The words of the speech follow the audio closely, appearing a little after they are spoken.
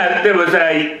There was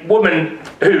a woman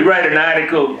who wrote an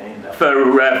article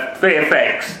for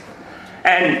Fairfax,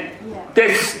 and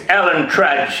this Alan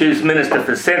Trudge, who's Minister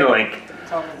for Centrelink,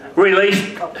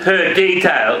 released her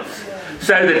details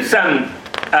so that some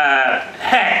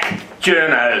hack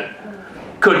journo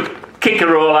could kick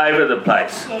her all over the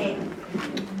place.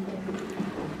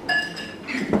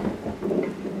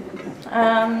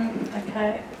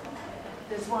 Okay.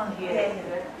 There's one here.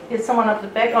 Here's someone up the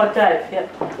back. Oh, Dave, yep.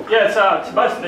 Yeah, it's supposed to be